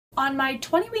On my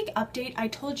 20-week update, I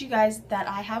told you guys that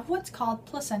I have what's called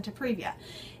Placenta Previa.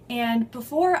 And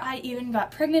before I even got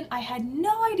pregnant, I had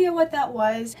no idea what that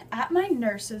was. At my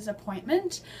nurse's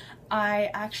appointment,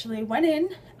 I actually went in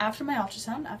after my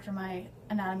ultrasound, after my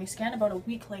anatomy scan, about a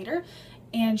week later,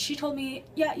 and she told me,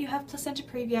 yeah, you have Placenta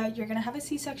Previa, you're gonna have a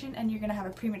C-section, and you're gonna have a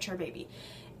premature baby.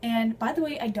 And by the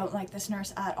way, I don't like this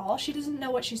nurse at all. She doesn't know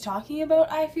what she's talking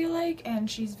about, I feel like, and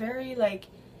she's very, like,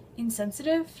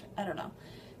 insensitive. I don't know.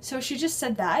 So she just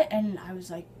said that, and I was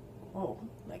like, whoa,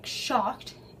 like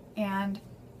shocked, and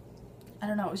I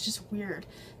don't know, it was just weird.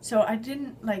 So I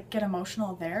didn't like get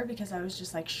emotional there because I was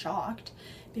just like shocked,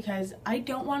 because I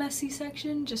don't want a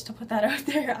C-section, just to put that out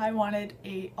there. I wanted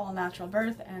a all-natural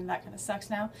birth, and that kind of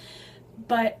sucks now.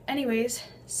 But anyways,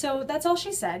 so that's all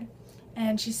she said.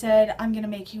 And she said, I'm gonna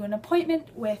make you an appointment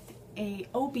with a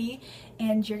OB,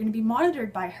 and you're gonna be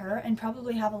monitored by her and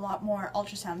probably have a lot more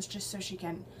ultrasounds just so she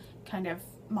can kind of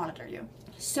monitor you.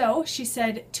 So she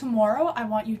said, tomorrow I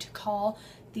want you to call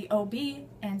the OB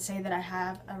and say that I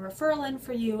have a referral in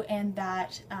for you and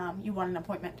that you want an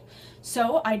appointment.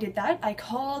 So I did that. I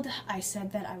called, I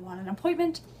said that I want an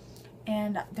appointment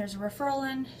and there's a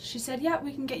referral in. She said, yeah,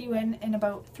 we can get you in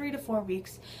about 3 to 4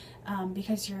 weeks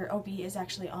because your OB is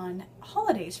actually on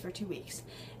holidays for 2 weeks.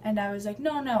 And I was like,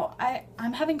 no,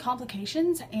 I'm having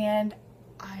complications and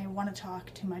I want to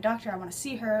talk to my doctor. I want to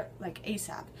see her like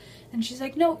ASAP. And she's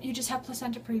like, no, you just have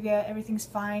Placenta Previa. Everything's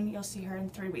fine. You'll see her in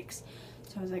 3 weeks.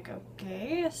 So I was like,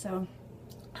 okay. So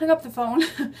I hung up the phone.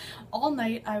 All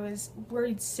night I was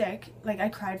worried sick. Like I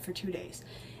cried for 2 days.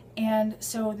 And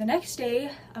so the next day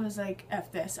I was like,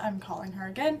 F this, I'm calling her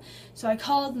again. So I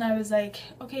called and I was like,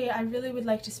 okay, I really would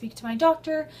like to speak to my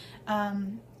doctor.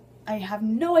 I have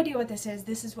no idea what this is.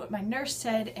 This is what my nurse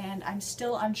said, and I'm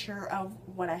still unsure of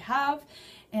what I have.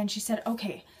 And she said,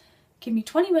 okay, give me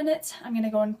 20 minutes. I'm going to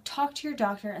go and talk to your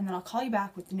doctor, and then I'll call you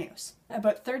back with the news.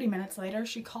 About 30 minutes later,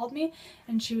 she called me,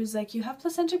 and she was like, you have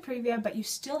Placenta Previa, but you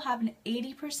still have an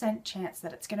 80% chance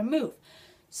that it's going to move.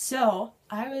 So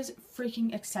I was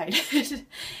freaking excited.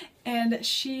 And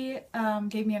she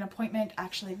gave me an appointment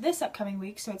actually this upcoming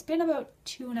week. So it's been about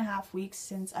 2.5 weeks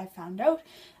since I found out.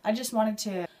 I just wanted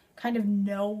to kind of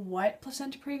know what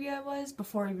Placenta Previa was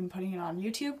before even putting it on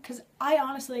YouTube, because I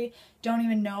honestly don't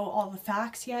even know all the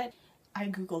facts yet. I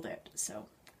googled it, so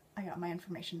I got my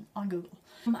information on Google.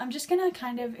 I'm just gonna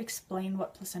kind of explain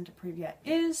what Placenta Previa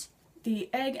is. The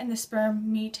egg and the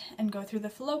sperm meet and go through the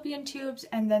fallopian tubes,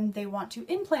 and then they want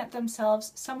to implant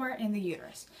themselves somewhere in the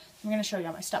uterus. I'm gonna show you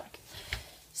on my stomach.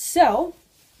 So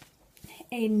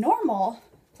a normal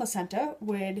placenta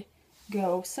would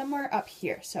go somewhere up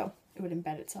here. So it would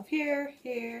embed itself here,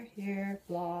 here, here,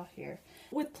 blah, here.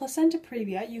 With Placenta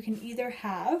Previa, you can either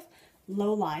have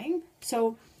low-lying,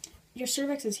 so your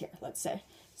cervix is here, let's say.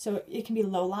 So it can be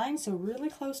low-lying, so really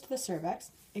close to the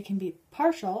cervix. It can be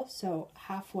partial, so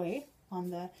halfway on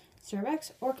the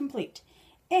cervix, or complete.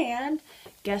 And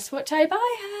guess what type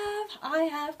I have? I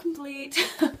have complete.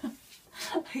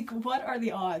 Like, what are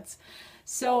the odds?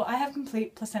 So I have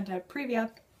complete Placenta Previa,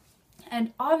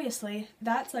 and obviously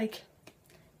that's like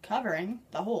covering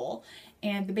the hole,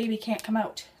 and the baby can't come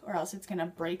out, or else it's gonna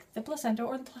break the placenta,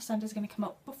 or the placenta is gonna come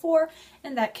out before,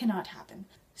 and that cannot happen.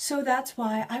 So that's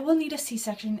why I will need a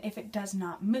C-section if it does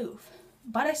not move.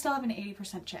 But I still have an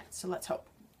 80% chance, so let's hope.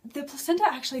 The placenta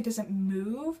actually doesn't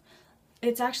move.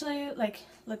 It's actually like,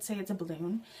 let's say it's a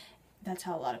balloon. That's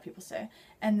how a lot of people say.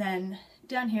 And then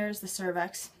down here is the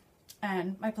cervix,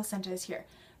 and my placenta is here.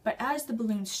 But as the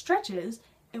balloon stretches,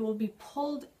 it will be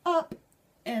pulled up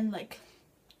and like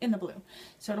in the balloon.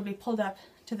 So it'll be pulled up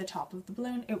to the top of the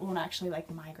balloon. It won't actually like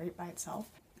migrate by itself.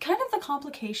 Kind of the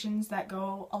complications that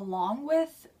go along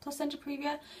with Placenta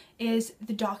Previa is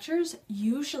the doctors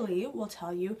usually will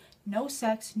tell you no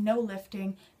sex, no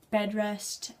lifting, bed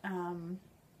rest,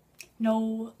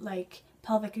 no like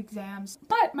pelvic exams.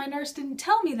 But my nurse didn't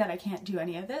tell me that I can't do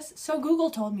any of this, so Google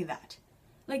told me that.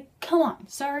 Like, come on,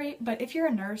 sorry, but if you're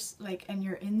a nurse, like, and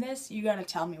you're in this, you gotta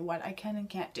tell me what I can and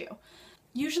can't do.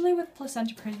 Usually with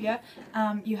Placenta Previa,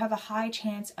 you have a high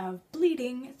chance of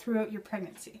bleeding throughout your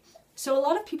pregnancy. So a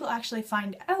lot of people actually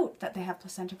find out that they have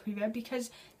Placenta Previa because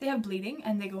they have bleeding,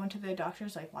 and they go into the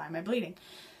doctors like, why am I bleeding?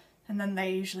 And then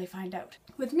they usually find out.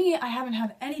 With me, I haven't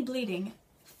had any bleeding,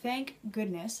 thank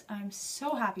goodness. I'm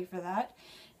so happy for that,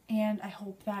 and I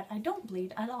hope that I don't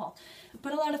bleed at all.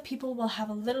 But a lot of people will have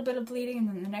a little bit of bleeding, and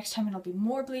then the next time it'll be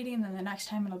more bleeding, and then the next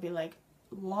time it'll be like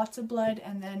lots of blood,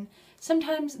 and then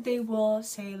sometimes they will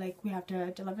say like, we have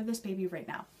to deliver this baby right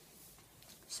now.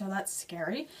 So that's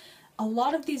scary. A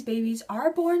lot of these babies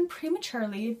are born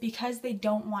prematurely because they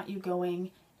don't want you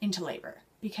going into labor.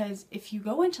 because if you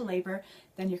go into labor,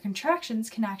 then your contractions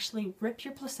can actually rip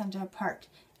your placenta apart,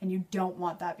 and you don't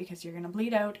want that because you're going to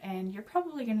bleed out and you're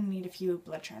probably going to need a few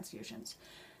blood transfusions.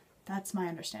 That's my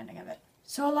understanding of it.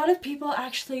 So a lot of people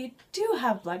actually do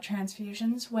have blood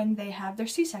transfusions when they have their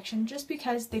C-section just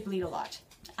because they bleed a lot.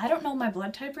 I don't know my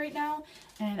blood type right now,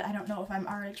 and I don't know if I'm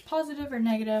Rh positive or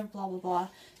negative, blah blah blah,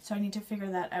 so I need to figure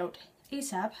that out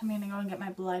ASAP. I'm gonna go and get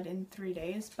my blood in 3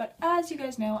 days, but as you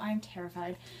guys know, I'm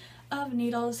terrified of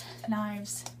needles,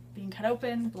 knives, being cut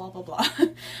open, blah blah blah.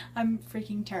 I'm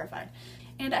freaking terrified.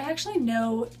 And I actually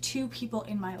know 2 people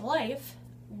in my life,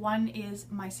 one is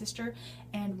my sister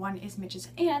and one is Mitch's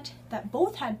aunt, that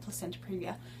both had placenta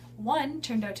previa. One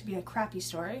turned out to be a crappy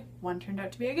story, one turned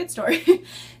out to be a good story.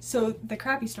 So the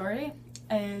crappy story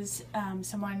is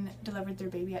someone delivered their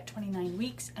baby at 29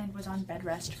 weeks and was on bed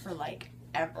rest for like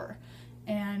ever.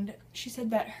 And she said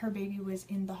that her baby was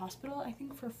in the hospital, I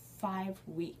think, for 5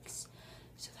 weeks.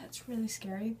 So that's really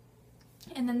scary.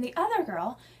 And then the other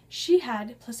girl, she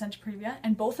had placenta previa,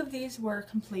 and both of these were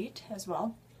complete as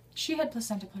well. She had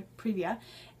placenta previa,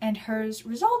 and hers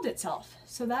resolved itself,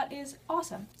 so that is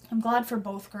awesome. I'm glad for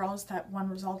both girls that one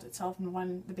resolved itself and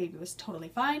one, the baby was totally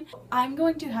fine. I'm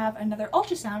going to have another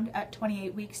ultrasound at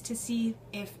 28 weeks to see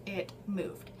if it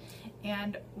moved,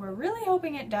 and we're really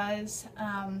hoping it does.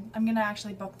 I'm gonna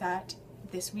actually book that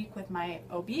this week with my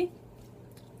OB,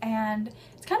 and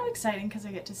it's kind of exciting because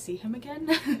I get to see him again.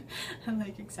 I'm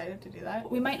like excited to do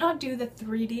that. We might not do the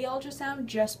 3D ultrasound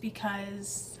just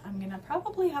because I'm gonna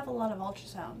probably have a lot of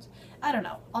ultrasounds. I don't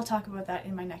know. I'll talk about that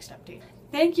in my next update.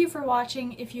 Thank you for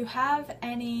watching. If you have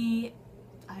any,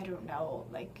 I don't know,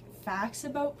 like facts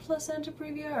about placenta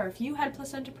previa, or if you had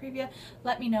placenta previa,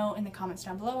 let me know in the comments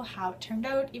down below how it turned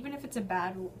out, even if it's a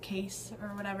bad case or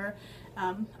whatever.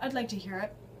 I'd like to hear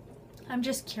it. I'm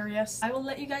just curious. I will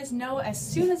let you guys know as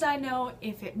soon as I know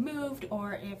if it moved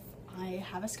or if I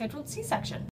have a scheduled C-section.